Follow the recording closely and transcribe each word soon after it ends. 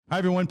Hi,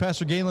 everyone.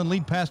 Pastor Galen,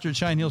 lead pastor at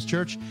Cheyenne Hills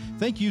Church.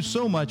 Thank you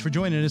so much for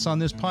joining us on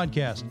this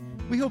podcast.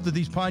 We hope that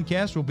these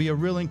podcasts will be a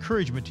real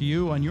encouragement to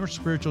you on your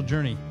spiritual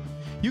journey.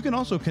 You can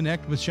also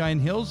connect with Cheyenne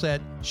Hills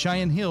at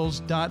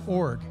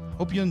CheyenneHills.org.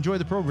 Hope you enjoy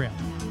the program.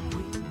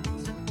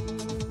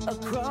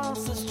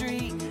 Across the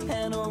street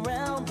and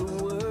around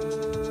the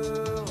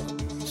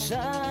world,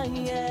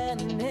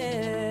 Cheyenne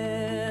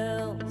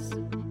Hills.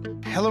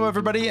 Hello,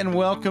 everybody, and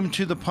welcome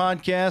to the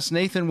podcast.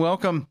 Nathan,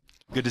 welcome.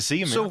 Good to see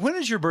you, man. So when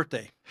is your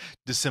birthday?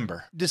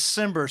 December.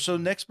 So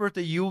next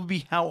birthday, you will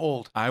be how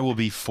old? I will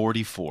be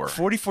 44.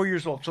 44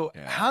 years old. So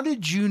Yeah. how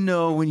did you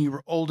know when you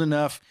were old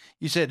enough?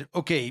 You said,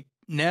 okay,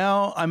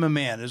 now I'm a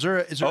man. Is there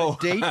a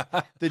date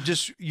that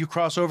just you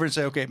cross over and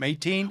say, okay, I'm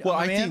 18? Well,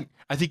 I'm a man?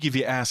 I think if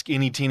you ask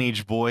any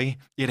teenage boy,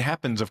 it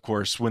happens, of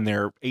course, when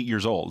they're 8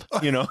 years old.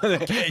 You know,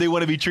 they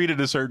want to be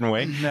treated a certain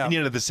way. No. And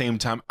yet at the same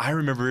time, I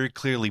remember very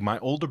clearly my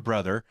older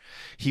brother,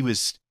 he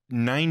was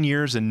 9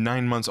 years and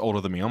 9 months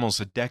older than me, almost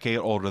a decade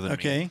older than me.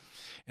 Okay.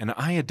 And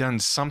I had done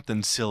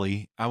something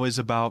silly. I was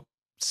about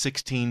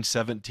 16,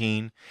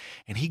 17,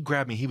 and he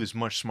grabbed me. He was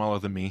much smaller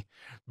than me,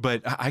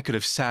 but I could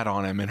have sat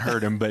on him and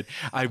hurt him, but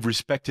I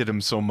respected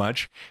him so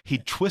much. He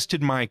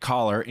twisted my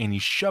collar and he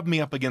shoved me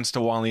up against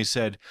a wall and he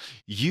said,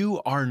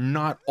 "You are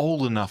not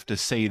old enough to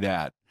say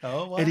that."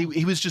 Oh, wow. And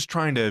he was just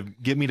trying to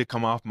get me to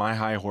come off my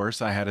high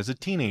horse I had as a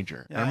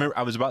teenager. Yeah. I remember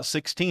I was about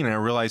 16 and I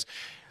realized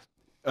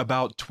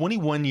about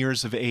 21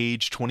 years of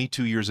age,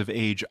 22 years of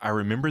age, I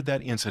remembered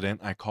that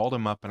incident. I called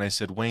him up and I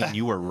said, "Wayne,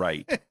 you were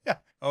right."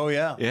 Oh,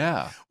 yeah.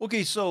 Yeah.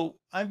 Okay, so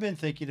I've been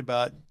thinking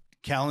about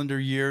calendar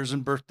years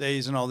and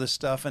birthdays and all this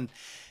stuff,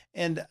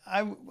 and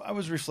I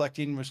was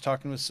reflecting, was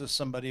talking with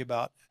somebody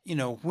about,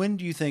 when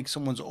do you think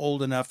someone's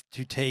old enough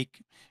to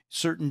take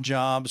certain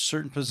jobs,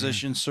 certain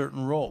positions,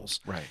 certain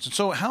roles? Right.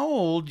 So how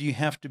old do you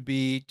have to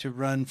be to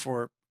run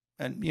for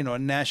a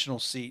national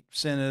seat,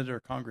 Senate or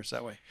Congress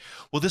that way?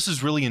 Well, this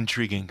is really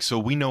intriguing. So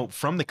we know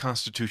from the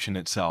Constitution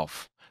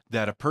itself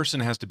that a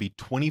person has to be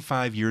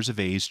 25 years of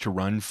age to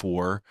run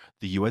for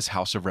the U.S.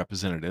 House of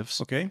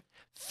Representatives, Okay.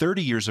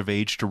 30 years of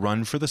age to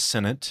run for the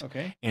Senate,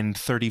 Okay. and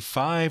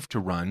 35 to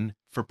run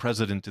for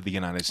President of the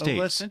United States.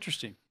 Oh, that's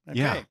interesting. Okay.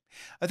 Yeah.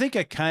 I think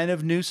I kind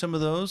of knew some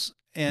of those,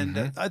 and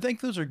Mhm. I think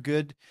those are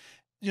good.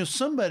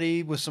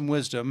 Somebody with some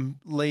wisdom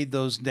laid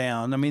those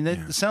down. I mean, that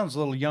Yeah. sounds a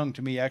little young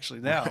to me actually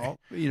now.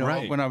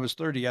 Right. When I was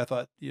 30, I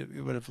thought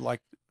you would have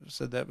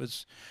said that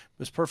was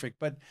perfect.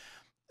 But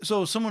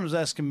so someone was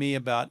asking me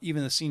about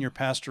even the senior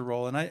pastor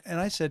role, and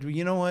I said, well,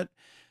 you know what?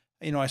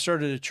 I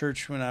started a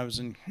church when I was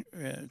in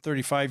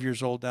 35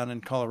 years old down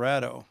in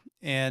Colorado,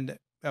 and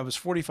I was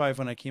 45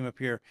 when I came up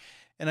here.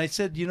 And I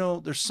said,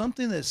 there's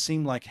something that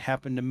seemed like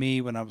happened to me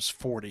when I was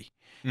 40.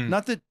 Mm.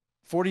 Not that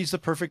 40 is the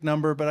perfect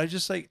number, but I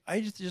just think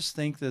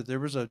that there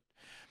was I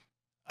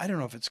don't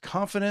know if it's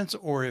confidence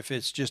or if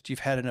it's just you've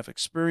had enough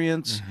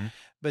experience, Mhm.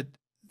 but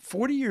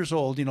 40 years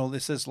old,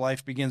 this says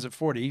life begins at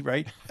 40,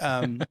 right?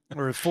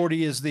 Or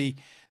 40 is the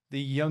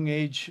young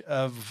age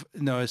of,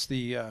 no, it's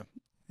the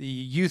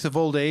youth of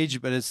old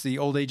age, but it's the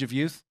old age of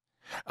youth.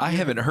 I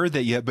haven't heard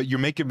that yet, but you're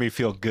making me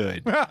feel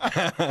good.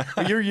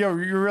 You're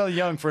really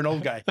young for an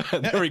old guy.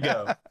 There we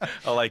go.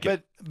 I like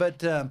it.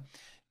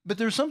 But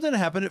there's something that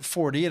happened at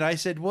 40, and I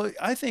said, well,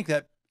 I think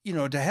that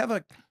to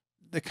have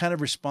the kind of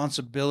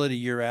responsibility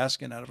you're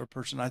asking out of a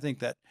person, I think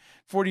that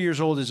 40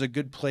 years old is a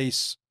good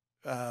place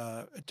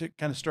to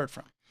kind of start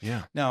from.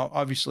 Yeah. Now,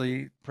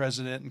 obviously,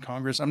 president and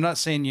Congress. I'm not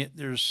saying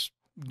there's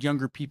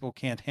younger people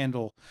can't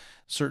handle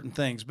certain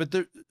things, but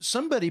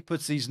somebody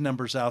puts these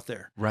numbers out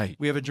there. Right.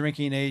 We have a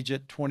drinking age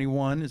at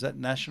 21. Is that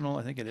national?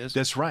 I think it is.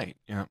 That's right.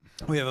 Yeah.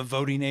 We have a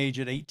voting age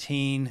at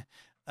 18.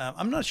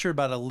 I'm not sure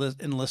about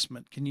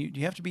enlistment. Do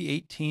you have to be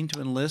 18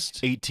 to enlist?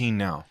 18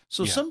 now.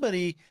 So Yeah.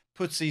 somebody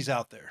puts these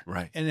out there,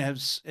 Right. and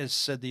has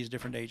said these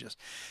different ages.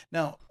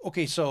 Now,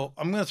 okay, so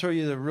I'm going to throw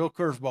you the real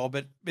curveball,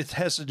 but it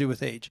has to do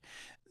with age.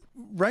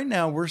 Right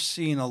now, we're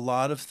seeing a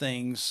lot of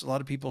things, a lot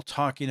of people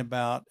talking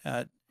about,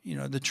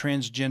 the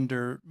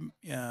transgender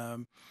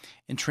and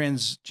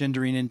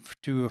transgendering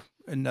into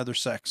another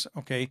sex.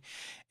 Okay,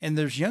 and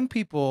there's young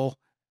people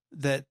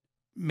that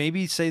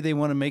maybe say they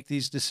want to make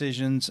these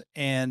decisions,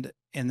 and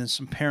then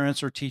some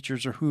parents or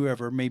teachers or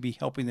whoever may be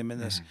helping them in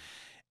this.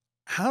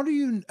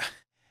 Mhm.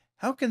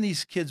 How can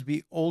these kids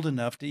be old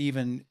enough to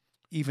even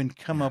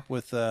come up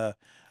with a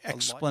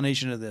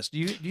explanation of this? Do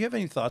you have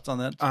any thoughts on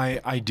that?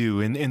 I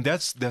do. And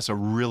that's a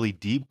really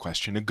deep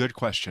question, a good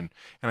question.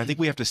 And I think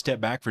we have to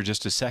step back for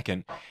just a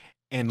second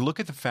and look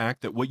at the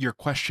fact that what your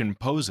question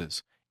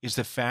poses is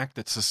the fact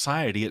that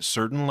society at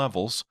certain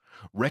levels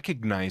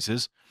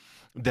recognizes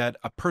that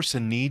a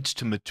person needs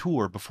to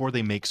mature before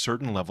they make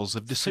certain levels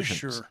of decisions.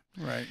 For sure.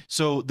 Right.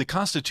 So the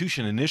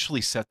Constitution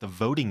initially set the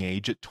voting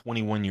age at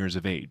 21 years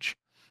of age.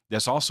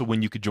 That's also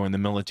when you could join the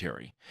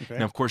military. Okay.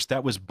 Now, of course,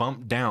 that was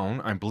bumped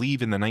down, I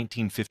believe, in the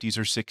 1950s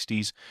or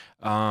 60s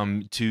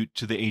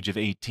to the age of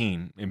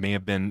 18. It may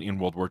have been in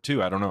World War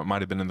II. I don't know. It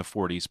might have been in the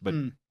 40s. But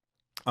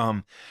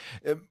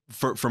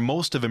for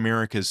most of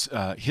America's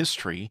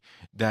history,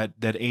 that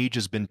age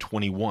has been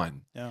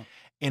 21. Yeah.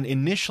 And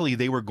initially,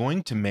 they were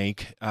going to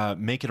make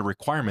it a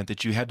requirement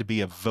that you had to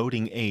be of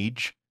voting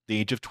age, the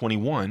age of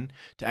 21,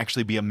 to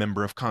actually be a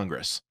member of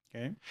Congress.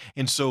 Okay.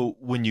 And so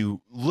when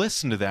you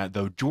listen to that,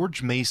 though,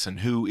 George Mason,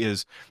 who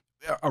is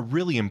a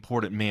really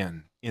important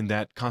man in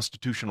that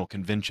constitutional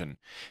convention,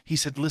 he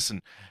said,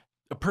 listen,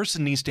 a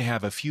person needs to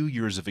have a few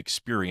years of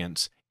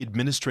experience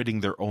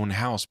administrating their own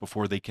house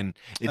before they can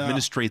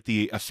administrate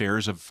the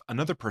affairs of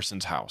another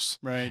person's house,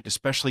 Right.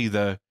 especially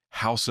the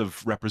House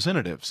of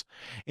Representatives.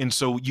 And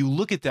so you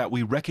look at that,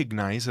 we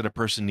recognize that a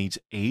person needs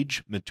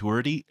age,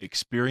 maturity,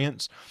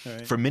 experience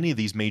Right. for many of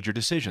these major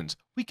decisions.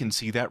 We can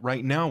see that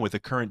right now with the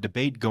current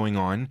debate going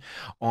on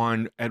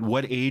at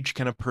what age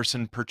can a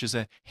person purchase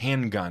a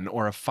handgun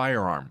or a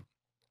firearm.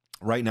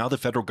 Right now, the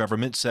federal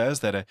government says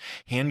that a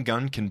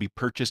handgun can be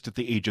purchased at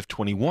the age of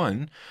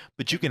 21,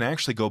 but you can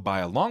actually go buy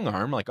a long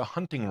arm, like a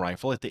hunting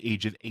rifle, at the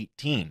age of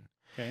 18.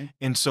 Okay.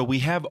 And so we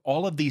have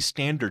all of these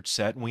standards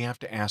set, and we have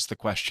to ask the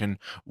question,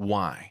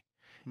 why?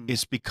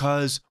 It's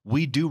because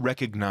we do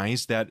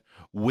recognize that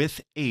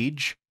with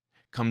age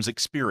comes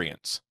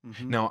experience.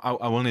 Mhm. Now,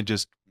 I want to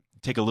just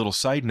take a little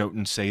side note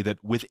and say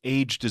that with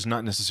age does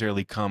not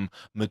necessarily come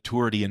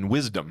maturity and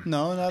wisdom.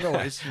 No, not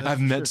always. That's I've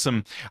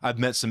for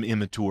met some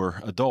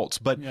immature adults,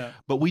 but Yeah.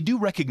 we do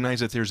recognize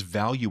that there's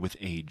value with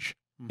age.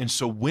 Mhm. And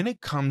so when it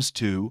comes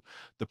to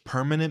the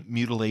permanent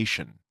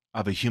mutilation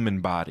of a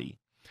human body,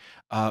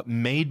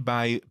 made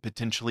by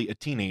potentially a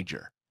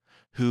teenager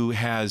who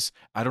has,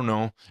 I don't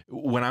know,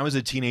 when I was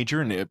a teenager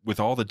and with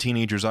all the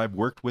teenagers I've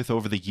worked with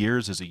over the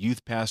years as a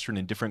youth pastor and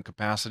in different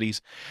capacities,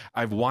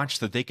 I've watched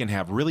that they can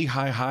have really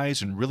high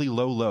highs and really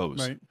low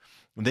lows. Right.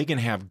 They can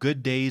have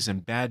good days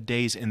and bad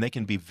days, and they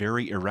can be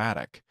very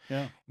erratic.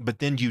 Yeah. But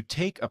then you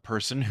take a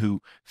person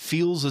who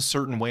feels a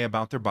certain way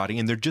about their body,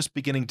 and they're just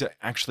beginning to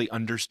actually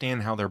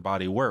understand how their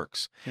body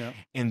works. Yeah.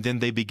 And then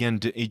they begin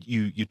to,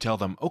 you tell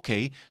them,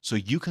 okay, so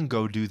you can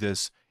go do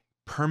this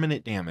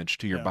permanent damage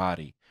to your Yeah.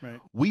 body. Right.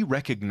 We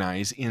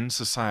recognize in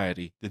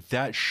society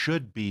that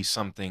should be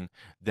something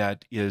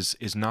that is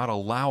not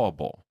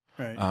allowable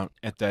Right.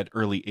 at that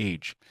early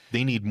age.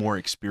 They need more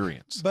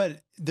experience.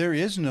 But there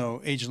is no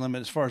age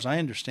limit, as far as I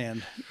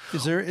understand.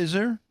 Is there? Is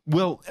there?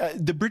 Well,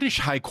 the British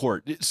High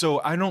Court,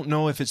 so I don't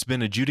know if it's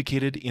been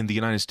adjudicated in the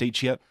United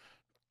States yet.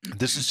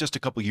 This is just a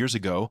couple years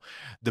ago.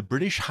 The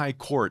British High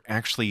Court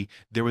actually,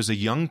 there was a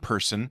young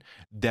person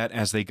that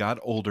as they got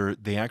older,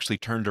 they actually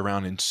turned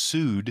around and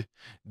sued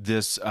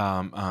this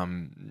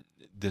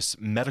this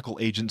medical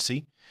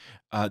agency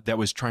that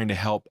was trying to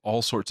help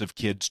all sorts of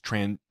kids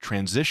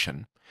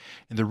transition.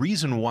 And the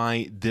reason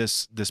why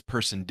this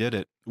person did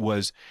it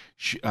was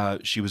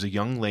she was a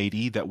young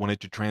lady that wanted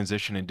to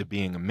transition into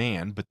being a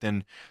man, but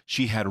then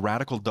she had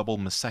radical double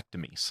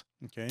mastectomies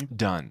Okay.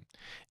 done.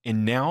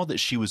 And now that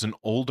she was an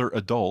older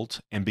adult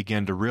and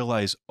began to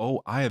realize,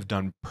 oh, I have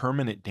done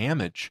permanent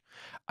damage,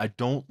 I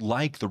don't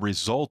like the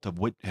result of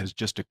what has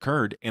just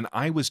occurred, and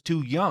I was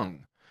too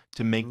young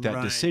to make that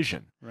Right.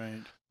 decision.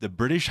 Right. The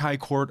British High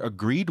Court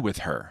agreed with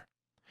her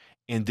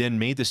and then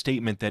made the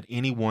statement that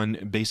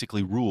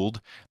basically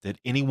ruled that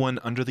anyone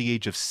under the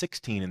age of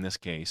 16 in this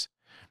case,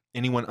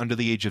 anyone under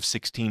the age of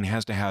 16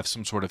 has to have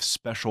some sort of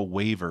special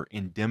waiver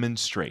and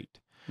demonstrate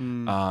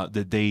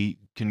that they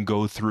can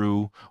go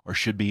through or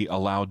should be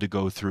allowed to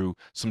go through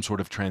some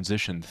sort of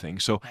transition thing.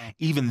 So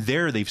even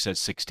there, they've said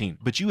 16.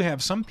 But you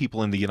have some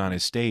people in the United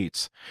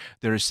States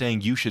that are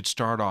saying you should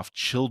start off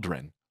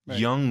children, Right.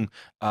 young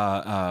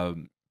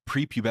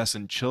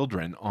prepubescent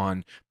children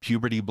on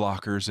puberty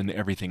blockers and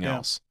everything Yeah.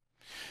 else.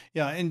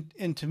 Yeah,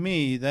 and to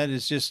me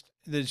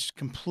that's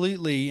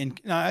completely, and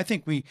I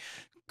think we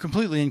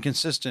completely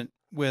inconsistent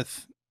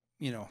with,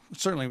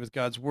 certainly with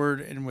God's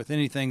word and with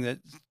anything that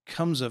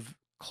comes of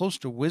close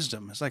to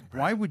wisdom. It's like,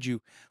 why would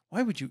you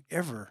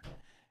ever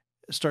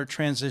start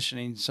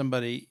transitioning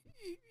somebody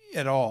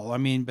at all? I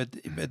mean, but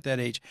at that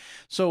age.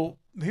 So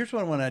here's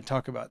what I want to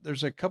talk about.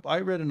 There's a couple. I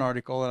read an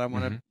article, and I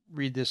want to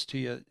read this to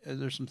you.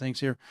 There's some things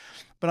here,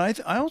 but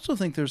I also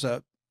think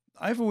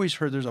I've always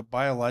heard there's a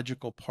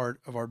biological part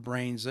of our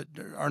brains that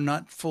are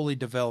not fully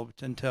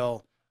developed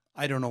until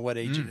I don't know what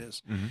age it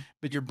is,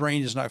 but your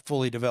brain is not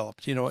fully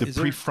developed. The is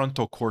there-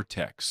 prefrontal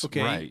cortex,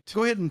 Okay, right?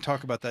 go ahead and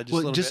talk about that just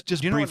Well, a little just- bit.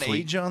 just Do you know briefly. an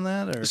age on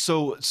that? Or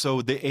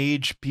So the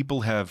age,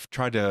 people have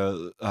tried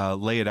to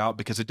lay it out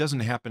because it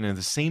doesn't happen in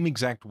the same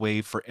exact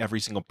way for every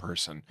single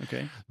person.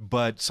 okay,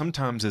 But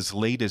sometimes as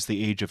late as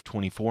the age of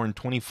 24 and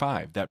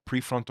 25, that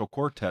prefrontal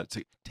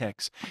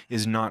cortex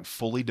is not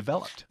fully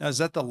developed. now is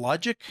that the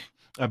logic?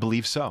 I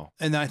believe so.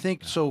 And I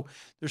think so.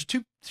 There's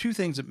two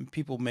things that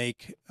people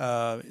make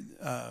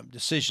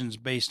decisions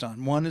based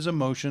on. One is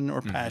emotion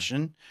or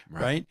passion,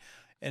 right?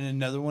 And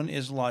another one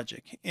is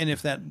logic. And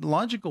if that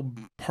logical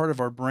part of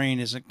our brain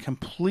isn't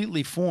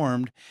completely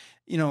formed,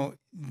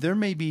 there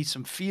may be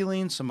some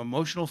feelings, some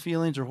emotional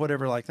feelings, or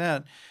whatever like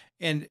that.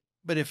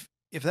 But if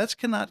that's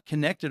not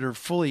connected or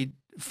fully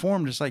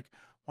formed, it's like,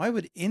 why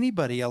would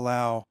anybody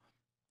allow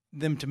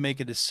them to make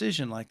a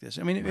decision like this?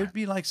 I mean, it'd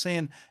be like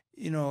saying,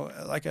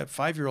 like a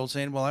 5-year-old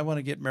saying, well, I want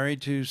to get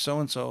married to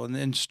so-and-so and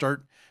then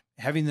start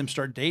having them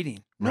start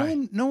dating.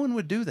 Right. No one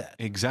would do that,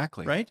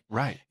 Exactly. right?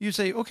 Right. You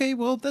say, okay,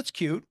 well, that's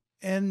cute.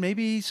 And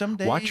maybe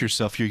someday Watch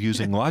yourself. You're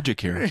using logic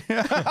here.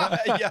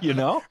 Yeah. You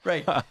know?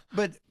 Right.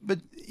 But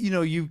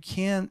you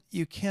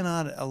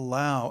cannot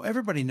allow,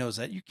 everybody knows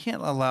that. You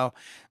can't allow,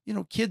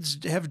 kids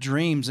to have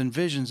dreams and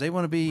visions. They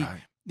want to be,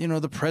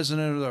 Right. the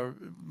president or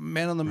the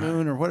man on the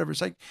moon or whatever.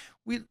 It's like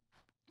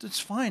it's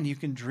fine. You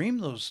can dream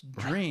those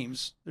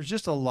dreams. There's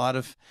just a lot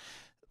of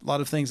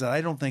things that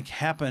I don't think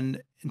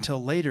happen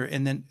until later.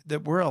 And then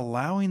that we're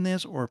allowing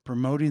this or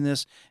promoting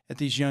this at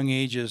these young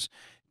ages.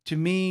 To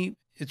me,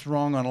 it's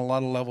wrong on a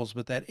lot of levels,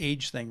 but that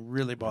age thing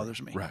really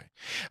bothers me. Right.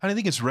 And I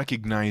think it's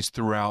recognized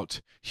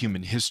throughout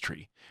human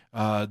history.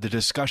 The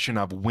discussion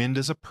of when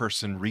does a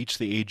person reach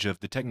the age of,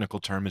 the technical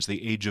term is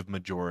the age of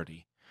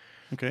majority.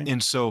 Okay.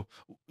 And so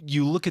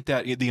you look at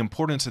that, the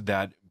importance of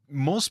that.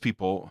 Most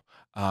people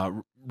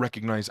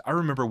recognize. I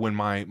remember when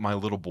my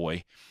little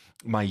boy,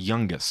 my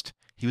youngest,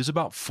 he was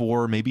about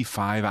 4, maybe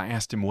 5. I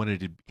asked him what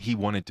he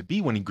wanted to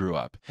be when he grew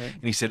up. Okay.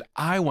 And he said,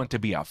 I want to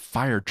be a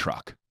fire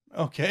truck.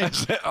 Okay. I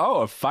said,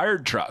 oh, a fire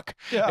truck.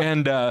 Yeah.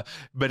 And,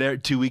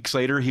 but 2 weeks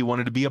later, he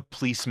wanted to be a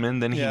policeman.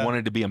 Then he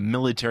wanted to be a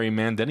military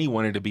man. Then he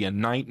wanted to be a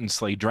knight and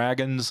slay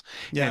dragons.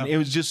 Yeah. And it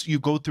was just, you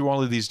go through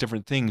all of these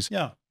different things.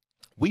 Yeah.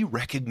 We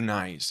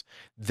recognize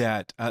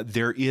that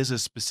there is a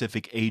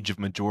specific age of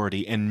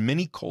majority. And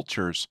many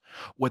cultures,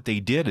 what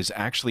they did is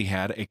actually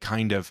had a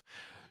kind of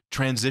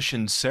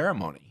transition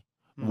ceremony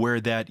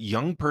where that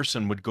young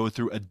person would go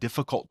through a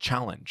difficult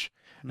challenge.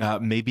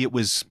 Maybe it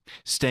was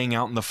staying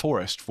out in the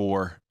forest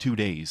for 2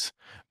 days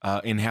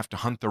and have to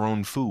hunt their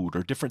own food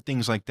or different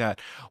things like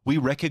that. We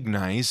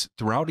recognize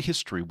throughout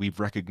history, we've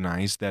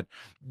recognized that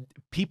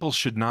people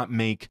should not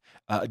make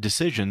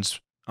decisions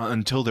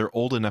until they're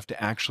old enough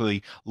to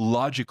actually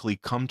logically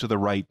come to the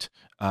right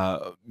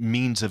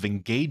means of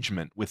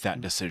engagement with that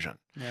decision.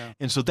 Yeah.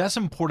 And so that's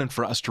important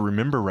for us to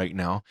remember right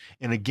now.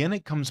 And again,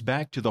 it comes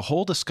back to the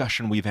whole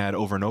discussion we've had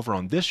over and over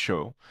on this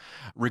show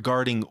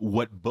regarding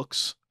what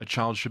books a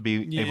child should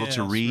be able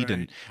to Yes, read right.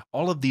 and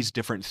all of these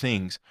different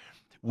things.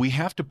 We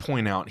have to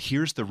point out,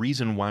 here's the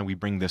reason why we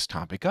bring this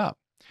topic up.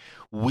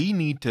 We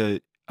need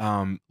to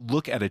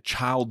look at a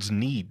child's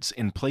needs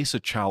and place a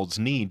child's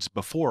needs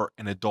before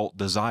an adult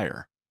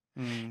desire.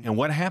 Mm. And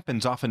what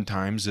happens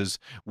oftentimes is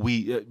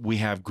we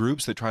have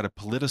groups that try to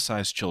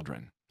politicize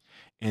children.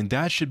 And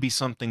that should be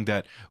something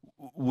that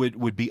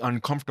would be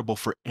uncomfortable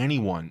for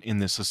anyone in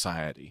this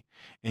society.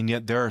 And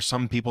yet there are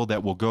some people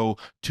that will go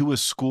to a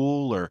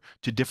school or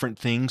to different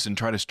things and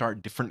try to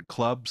start different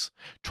clubs,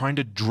 trying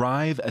to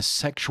drive a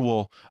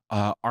sexual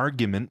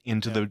argument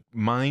into the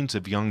minds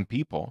of young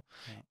people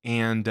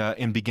and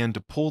begin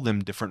to pull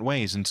them different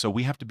ways. And so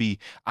we have to be,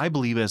 I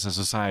believe, as a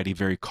society,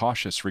 very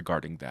cautious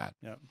regarding that.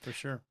 Yeah, for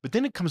sure. But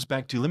then it comes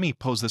back to, let me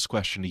pose this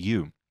question to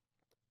you.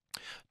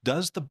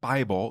 Does the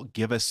Bible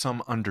give us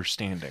some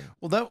understanding?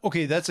 Well,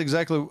 that's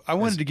exactly. I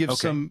wanted to give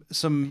okay.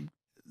 some.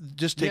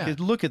 Just take a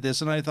look at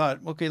this, and I thought,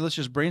 okay, let's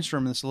just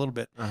brainstorm this a little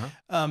bit.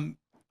 Uh-huh.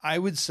 I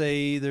would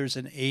say there's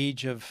an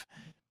age of.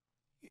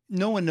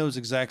 No one knows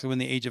exactly when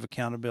the age of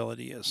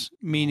accountability is.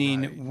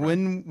 Meaning,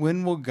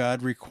 when will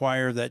God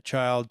require that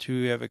child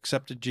to have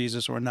accepted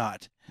Jesus or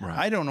not? Right.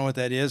 I don't know what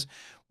that is.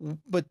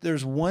 But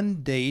there's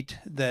one date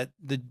that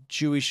the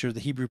Jewish or the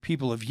Hebrew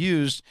people have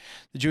used.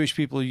 The Jewish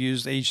people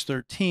used age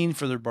 13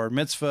 for their bar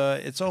mitzvah.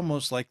 It's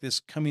almost like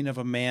this coming of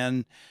a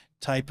man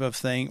type of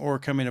thing or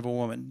coming of a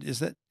woman. Is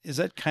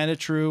that kind of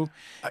true?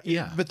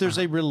 Yeah. But there's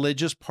a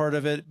religious part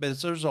of it, but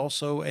there's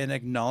also an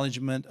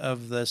acknowledgement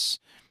of this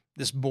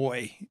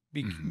boy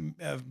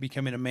of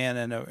becoming a man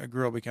and a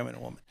girl becoming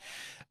a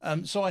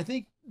woman. So I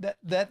think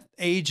that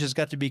age has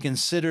got to be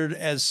considered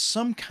as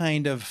some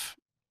kind of,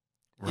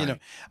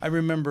 I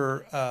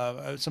remember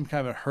some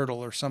kind of a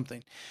hurdle or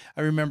something.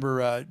 I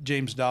remember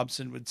James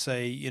Dobson would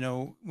say,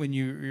 when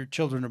your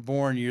children are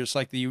born, you're just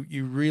like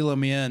you reel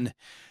them in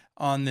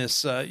on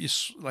this,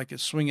 like a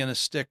swinging a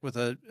stick with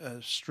a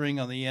string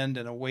on the end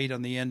and a weight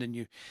on the end,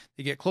 and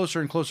they get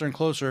closer and closer and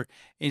closer.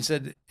 And he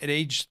said at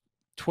age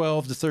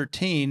 12 to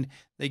 13,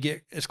 they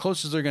get as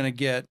close as they're going to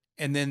get.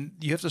 And then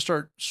you have to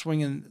start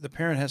swinging. The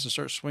parent has to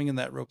start swinging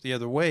that rope the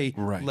other way,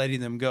 letting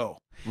them go.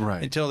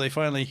 Right. Until they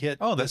finally hit.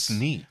 Oh, that's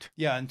neat.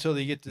 Yeah. Until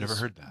they get to Never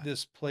heard that.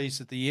 This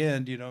place at the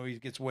end, he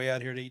gets way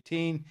out here at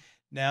 18.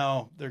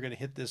 Now they're going to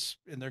hit this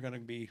and they're going to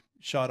be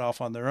shot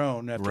off on their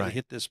own after they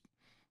hit this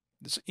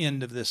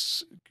end of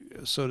this,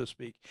 so to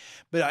speak.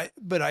 But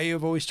I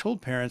have always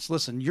told parents,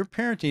 listen, your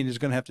parenting is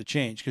going to have to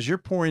change because you're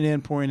pouring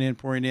in.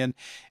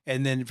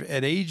 And then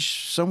at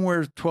age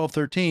somewhere 12,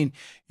 13,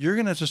 you're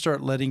going to have to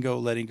start letting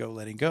go.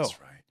 That's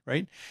right.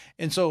 Right.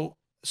 And so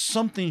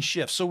something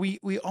shifts. So we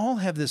all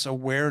have this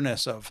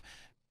awareness of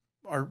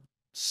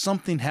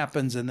something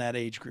happens in that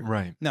age group.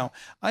 Right. Now,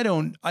 I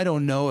don't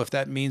know if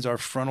that means our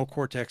frontal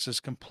cortex is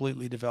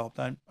completely developed.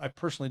 I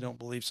personally don't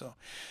believe so.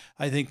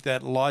 I think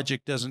that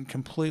logic doesn't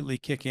completely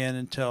kick in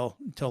until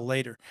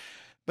later.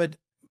 But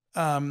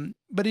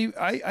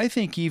I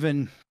think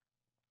even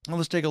Well,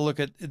 let's take a look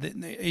at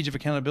the age of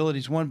accountability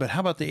is one, but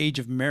how about the age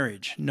of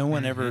marriage? No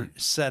one ever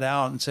set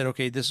out and said,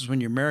 okay, this is when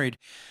you're married.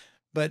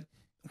 But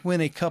when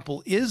a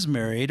couple is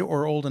married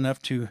or old enough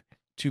to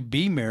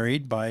be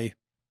married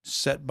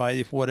set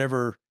by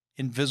whatever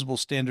invisible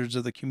standards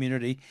of the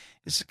community,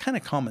 it's kind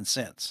of common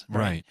sense.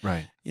 Right,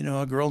 right. You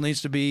know, a girl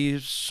needs to be a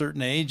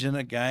certain age and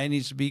a guy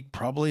needs to be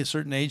probably a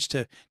certain age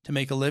to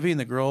make a living.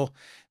 The girl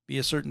be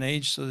a certain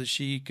age so that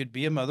she could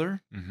be a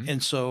mother.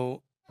 And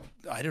so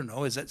I don't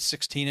know, is that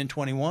 16 and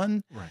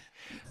 21? Right.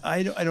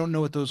 I don't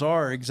know what those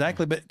are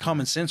exactly, but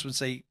common sense would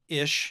say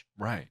ish.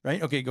 Right.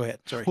 Right. Okay, go ahead.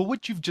 Sorry. Well,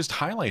 what you've just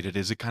highlighted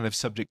is a kind of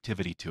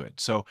subjectivity to it.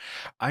 So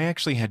I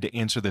actually had to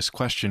answer this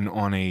question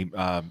on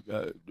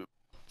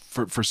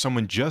for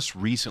someone just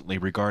recently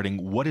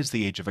regarding what is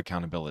the age of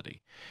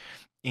accountability.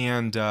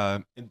 And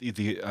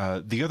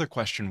the other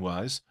question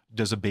was,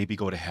 does a baby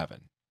go to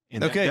heaven?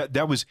 And okay.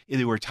 that was,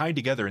 they were tied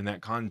together in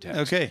that context.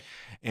 Okay.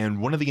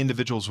 And one of the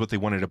individuals, what they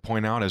wanted to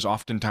point out is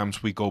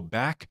oftentimes we go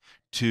back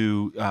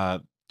to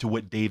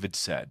what David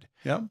said,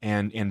 yeah,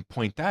 and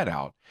point that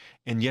out.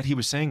 And yet he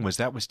was saying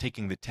that was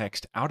taking the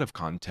text out of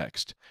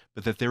context,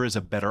 but that there is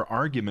a better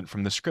argument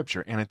from the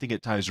scripture. And I think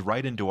it ties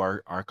right into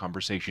our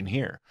conversation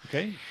here.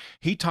 Okay.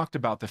 He talked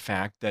about the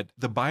fact that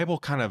the Bible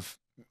kind of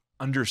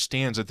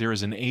understands that there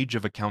is an age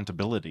of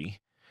accountability.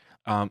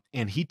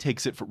 And he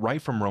takes it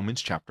right from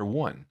Romans chapter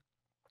 1.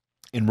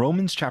 In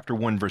Romans chapter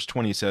 1, verse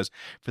 20, it says,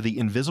 "For the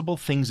invisible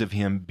things of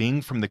him,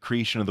 being from the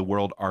creation of the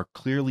world, are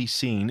clearly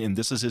seen," and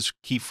this is his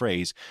key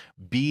phrase,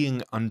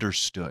 "being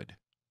understood."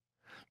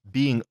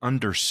 Being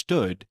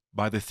understood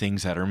by the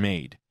things that are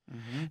made.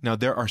 Now,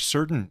 there are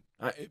certain,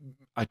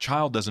 a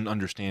child doesn't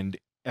understand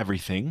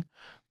everything,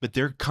 but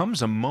there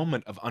comes a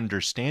moment of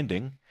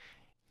understanding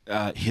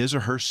his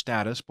or her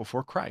status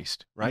before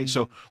Christ, right?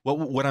 So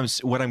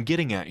what I'm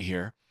getting at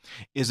here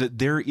is that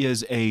there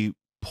is a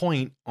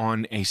point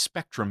on a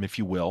spectrum, if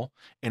you will,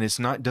 and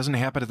doesn't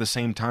happen at the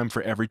same time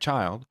for every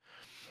child,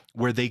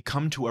 where they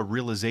come to a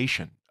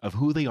realization of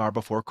who they are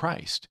before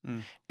Christ.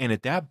 And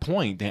at that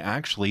point, they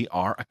actually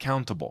are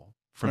accountable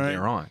from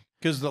there on.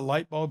 Because the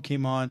light bulb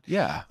came on.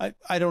 Yeah.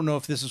 I don't know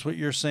if this is what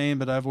you're saying,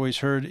 but I've always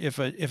heard if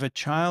a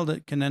child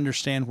can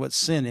understand what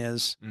sin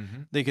is,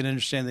 they can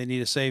understand they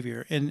need a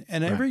savior. And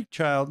every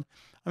child,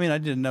 I mean, I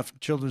did enough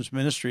children's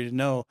ministry to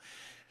know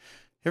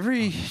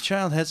every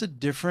child has a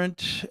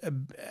different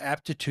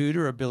aptitude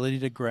or ability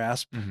to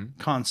grasp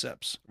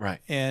concepts. Right.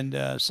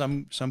 And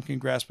some can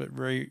grasp it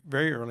very,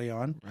 very early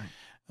on,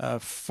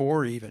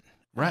 4 even.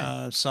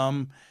 Right.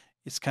 Some,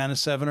 it's kind of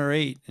 7 or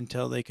 8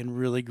 until they can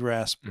really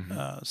grasp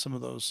some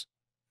of those,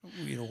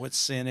 what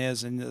sin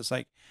is. And it's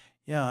like,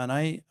 yeah, and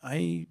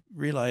I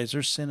realize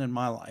there's sin in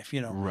my life,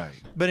 Right.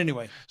 But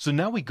anyway. So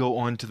now we go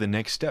on to the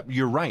next step.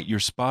 You're right. You're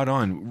spot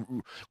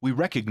on. We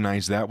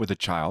recognize that with a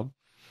child.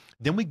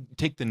 Then we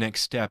take the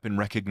next step and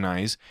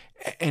recognize,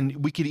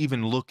 and we could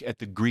even look at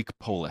the Greek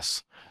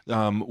polis,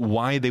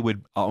 why they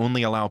would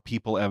only allow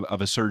people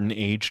of a certain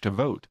age to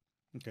vote.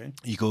 Okay.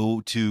 You go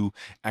to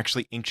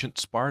actually ancient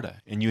Sparta,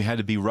 and you had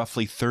to be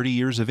roughly 30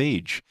 years of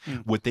age,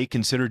 what they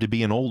considered to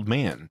be an old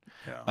man,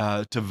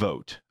 to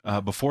vote.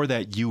 Before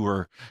that, you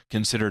were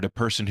considered a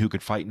person who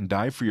could fight and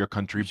die for your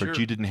country, but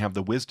you didn't have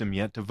the wisdom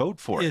yet to vote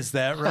for it. Is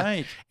that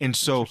right? And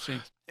so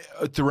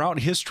throughout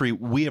history,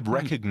 we have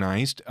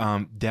recognized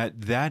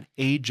that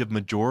age of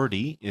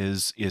majority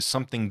is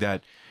something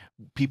that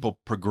people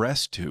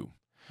progress to.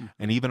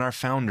 And even our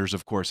founders,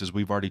 of course, as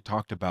we've already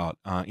talked about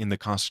in the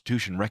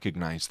Constitution,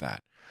 recognize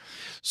that.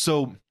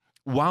 So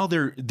while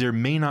there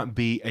may not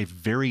be a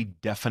very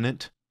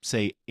definite,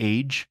 say,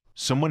 age,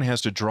 someone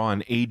has to draw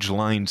an age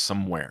line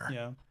somewhere.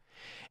 Yeah.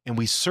 And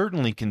we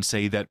certainly can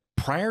say that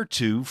prior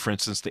to, for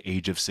instance, the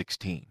age of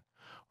 16,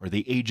 or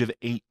the age of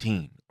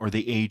 18, or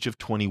the age of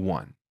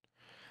 21,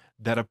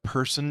 that a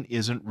person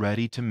isn't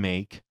ready to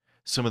make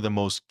some of the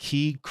most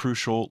key,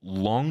 crucial,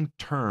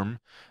 long-term,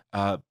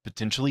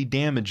 potentially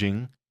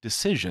damaging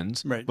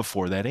decisions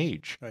before that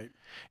age. Right.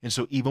 And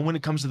so even when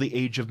it comes to the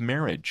age of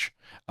marriage,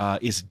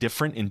 is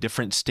different in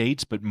different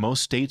states, but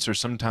most states are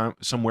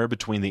somewhere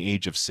between the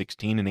age of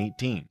 16 and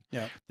 18.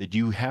 Yeah. That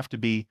you have to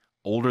be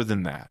older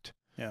than that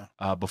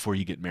before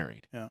you get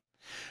married. Yeah.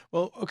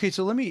 Well, okay,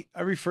 so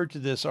I referred to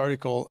this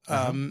article.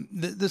 Let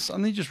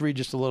me just read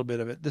just a little bit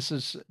of it. This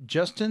is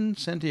Justin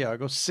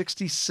Santiago,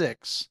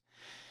 66,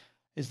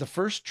 is the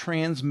first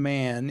trans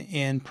man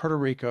in Puerto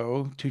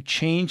Rico to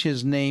change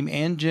his name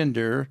and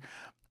gender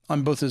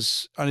on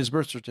his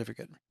birth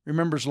certificate.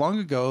 Remembers long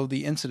ago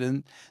the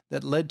incident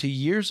that led to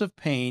years of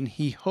pain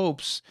he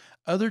hopes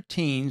other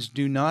teens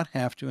do not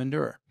have to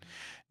endure.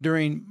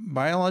 During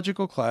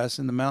biological class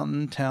in the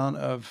mountain town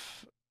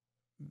of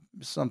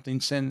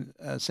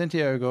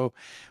Santiago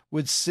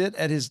would sit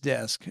at his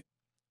desk,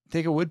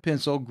 take a wood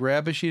pencil,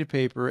 grab a sheet of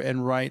paper,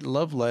 and write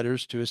love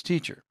letters to his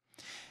teacher.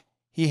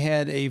 He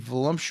had a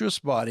voluptuous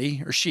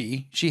body, or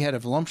she had a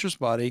voluptuous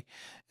body,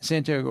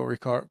 Santiago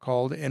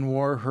recalled, and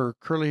wore her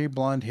curly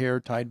blonde hair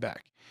tied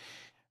back.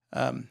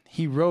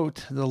 He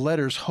wrote the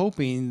letters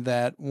hoping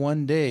that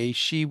one day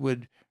she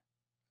would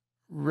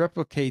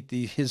replicate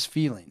his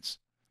feelings.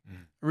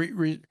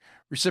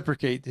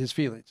 reciprocate his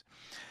feelings.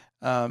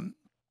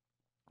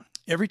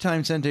 Every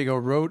time Santiago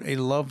wrote a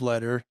love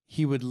letter,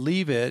 he would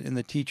leave it in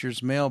the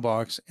teacher's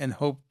mailbox and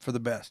hope for the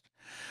best.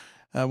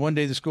 One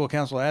day, the school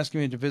counselor asked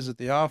me to visit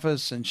the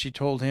office, and she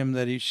told him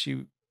that he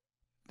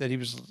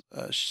was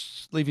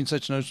leaving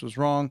such notes was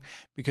wrong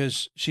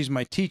because she's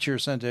my teacher.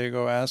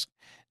 Santiago asked.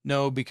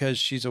 No, because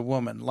she's a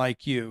woman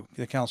like you,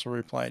 the counselor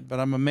replied. But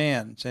I'm a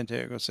man,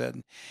 Santiago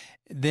said.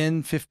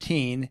 Then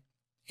 15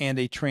 and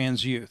a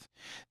trans youth.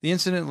 The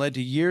incident led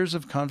to years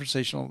of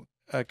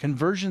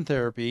conversion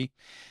therapy,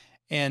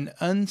 an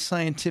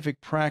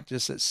unscientific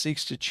practice that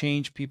seeks to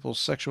change people's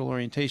sexual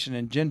orientation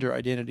and gender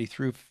identity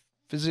through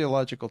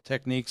physiological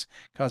techniques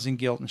causing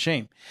guilt and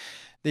shame.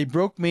 They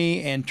broke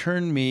me and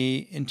turned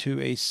me into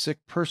a sick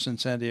person,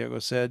 Santiago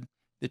said.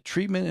 The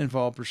treatment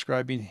involved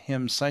prescribing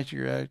him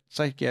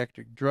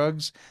psychiatric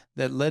drugs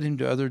that led him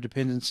to other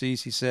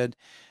dependencies, he said,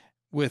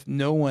 with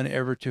no one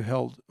ever to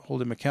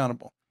hold him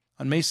accountable.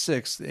 On May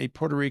 6th, a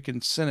Puerto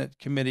Rican Senate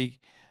committee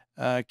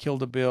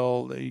killed a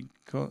bill. He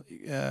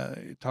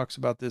talks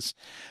about this.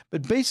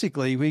 But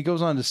basically, what he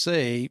goes on to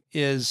say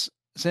is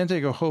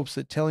Santiago hopes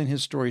that telling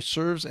his story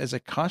serves as a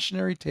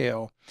cautionary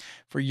tale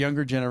for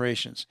younger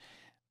generations.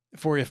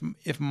 For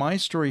if my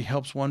story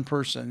helps one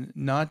person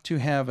not to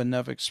have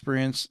to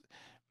experience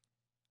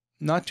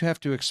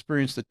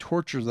the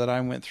torture that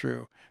I went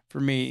through, for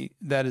me,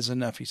 that is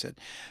enough, he said.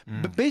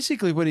 But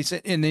basically what he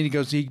said, and then he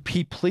goes, he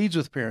pleads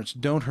with parents,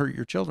 don't hurt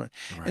your children.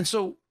 Right. And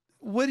so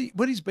what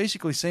he's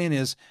basically saying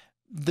is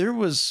there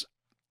was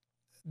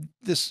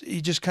this,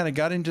 he just kind of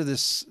got into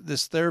this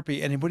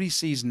therapy, and what he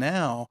sees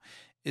now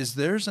is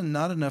there's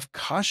not enough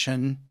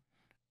caution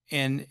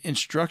and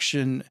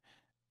instruction,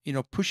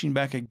 pushing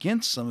back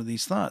against some of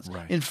these thoughts.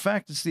 Right. In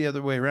fact, it's the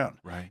other way around.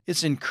 Right.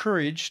 It's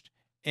encouraged,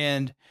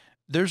 and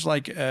there's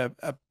like a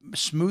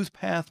smooth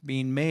path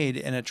being made,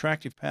 an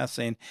attractive path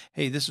saying,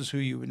 hey, this is who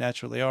you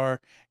naturally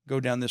are. Go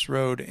down this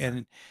road.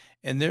 And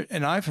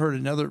I've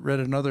read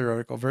another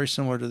article very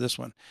similar to this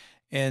one.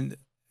 And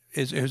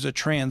it was a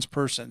trans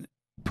person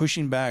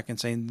pushing back and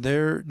saying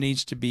there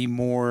needs to be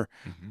more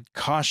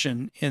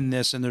caution in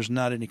this, and there's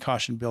not any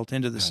caution built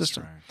into the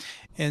system. Right.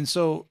 And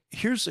so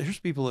here's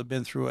people that have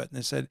been through it, and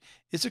they said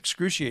it's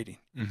excruciating,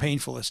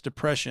 painful, it's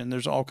depression,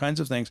 there's all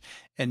kinds of things,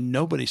 and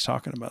nobody's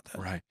talking about that.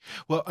 Right.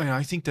 Well,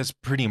 I think that's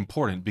pretty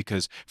important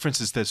because, for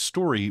instance, that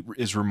story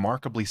is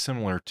remarkably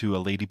similar to a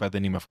lady by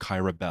the name of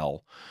Kyra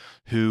Bell,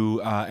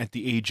 who at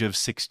the age of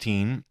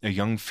 16, a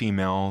young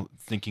female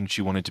thinking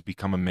she wanted to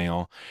become a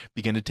male,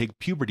 began to take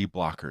puberty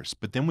blockers.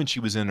 But then when she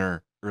was in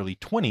her early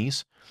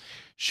 20s,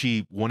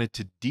 she wanted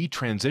to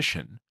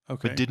detransition,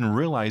 but didn't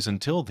realize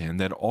until then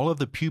that all of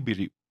the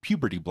puberty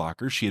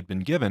blockers she had been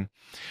given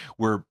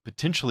were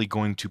potentially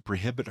going to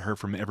prohibit her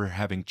from ever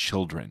having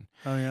children.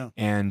 Oh yeah.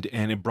 And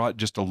it brought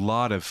just a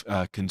lot of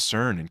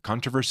concern and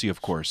controversy,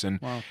 of course. And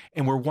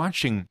we're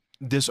watching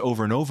this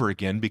over and over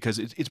again because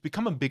it's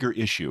become a bigger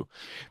issue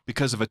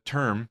because of a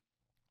term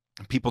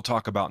people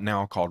talk about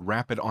now called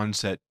rapid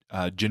onset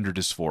gender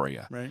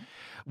dysphoria. Right.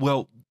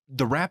 Well,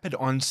 the rapid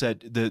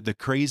onset, the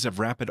craze of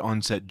rapid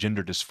onset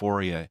gender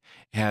dysphoria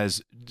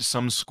has,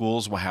 some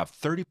schools will have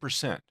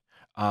 30%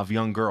 of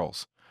young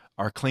girls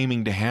are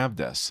claiming to have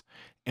this.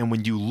 And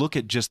when you look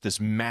at just this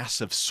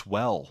massive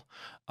swell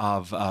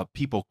of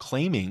people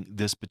claiming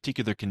this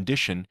particular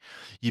condition,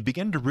 you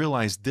begin to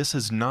realize this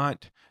is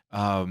not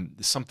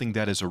something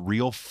that is a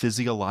real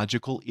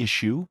physiological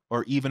issue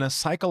or even a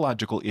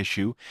psychological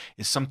issue.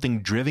 Is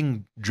something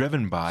driven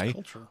by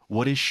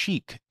what is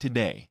chic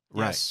today.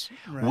 Yes,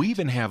 right. We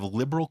even have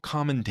liberal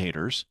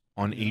commentators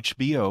on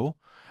HBO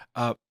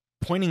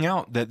pointing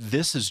out that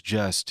this is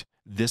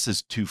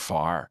too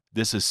far.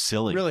 This is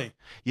silly. Really?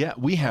 Yeah,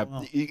 we have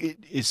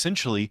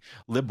essentially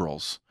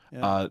liberals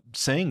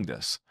saying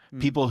this.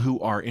 People who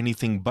are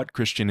anything but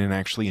Christian and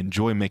actually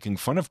enjoy making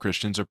fun of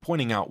Christians are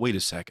pointing out, wait a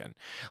second,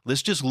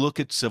 let's just look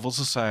at civil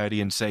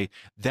society and say,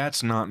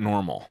 that's not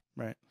normal.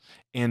 Right.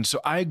 And so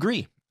I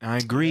agree.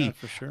 Yeah,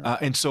 for sure.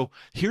 And so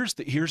here's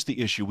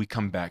the issue we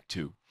come back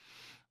to.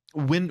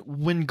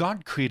 When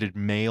God created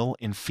male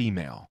and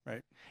female,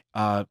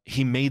 right,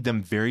 he made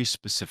them very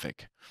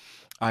specific.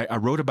 I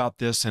wrote about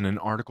this in an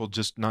article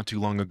just not too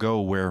long ago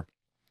where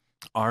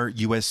our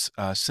U.S.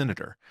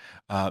 Senator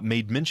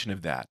made mention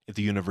of that at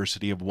the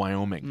University of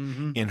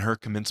Wyoming in her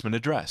commencement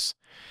address.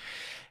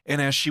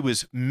 And as she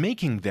was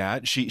making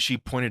that, she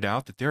pointed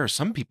out that there are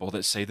some people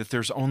that say that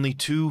there's only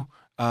two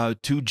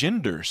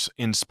genders,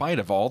 in spite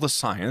of all the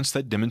science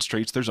that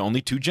demonstrates there's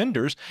only two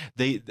genders.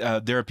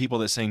 There are people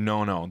that say,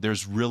 no,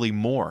 there's really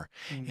more.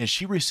 And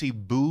she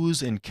received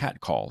boos and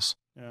catcalls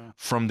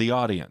from the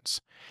audience.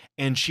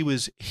 And she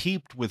was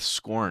heaped with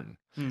scorn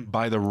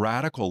by the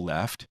radical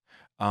left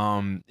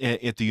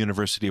at the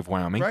University of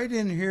Wyoming. Right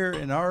in here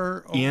in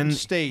our own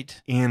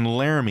state. In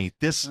Laramie.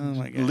 This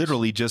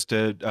literally just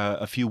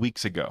a few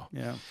weeks ago.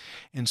 Yeah.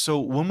 And so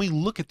when we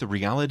look at the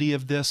reality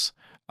of this,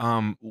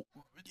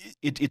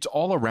 it's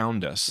all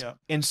around us. Yeah.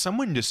 And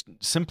someone just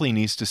simply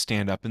needs to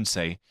stand up and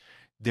say,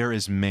 there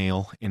is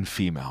male and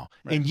female.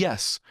 Right. And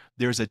yes,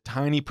 there's a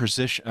tiny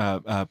percent.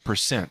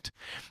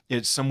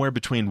 It's somewhere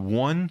between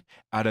 1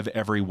 out of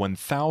every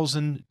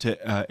 1,000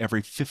 to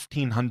every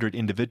 1,500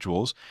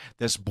 individuals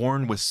that's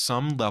born with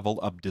some level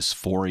of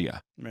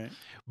dysphoria. Right.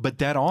 But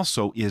that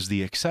also is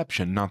the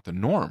exception, not the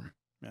norm.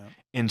 Yeah.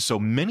 And so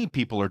many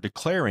people are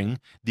declaring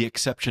the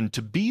exception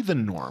to be the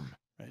norm.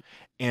 Right.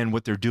 And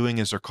what they're doing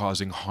is they're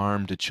causing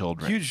harm to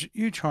children.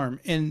 Huge harm.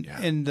 And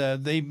Yeah.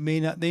 they may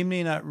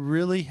not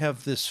really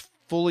have this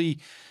fully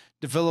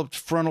developed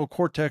frontal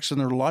cortex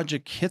and their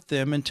logic hit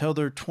them until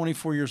they're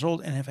 24 years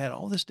old and have had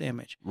all this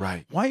damage.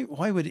 Right. Why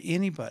would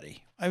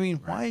anybody? I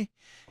mean, why?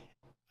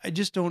 I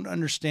just don't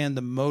understand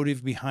the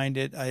motive behind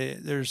it.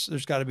 There's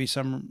got to be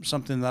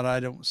something that I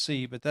don't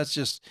see, but that's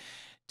just,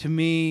 to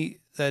me,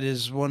 that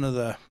is one of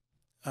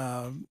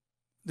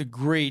the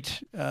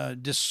great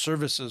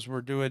disservices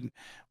we're doing,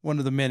 one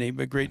of the many,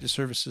 but great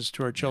disservices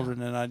to our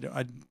children, and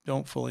I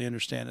don't fully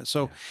understand it.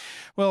 So,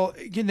 well,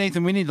 again,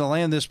 Nathan, we need to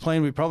land this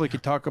plane. We probably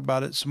could talk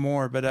about it some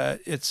more,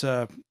 but it's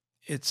a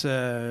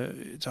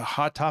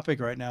hot topic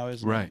right now,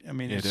 isn't it? Right. I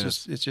mean, It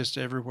is. it's just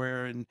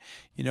everywhere, and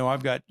you know,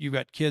 you've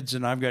got kids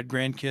and I've got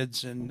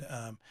grandkids, and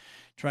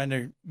trying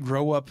to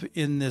grow up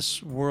in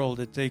this world,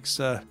 it takes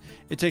a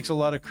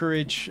lot of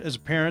courage as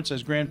parents,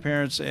 as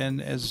grandparents,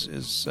 and as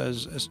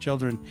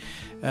children.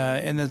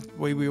 And the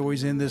way we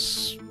always end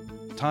this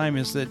time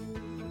is that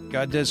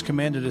God has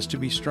commanded us to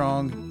be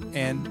strong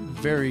and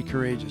very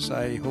courageous.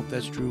 I hope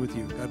that's true with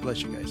you. God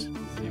bless you guys.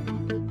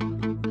 Amen.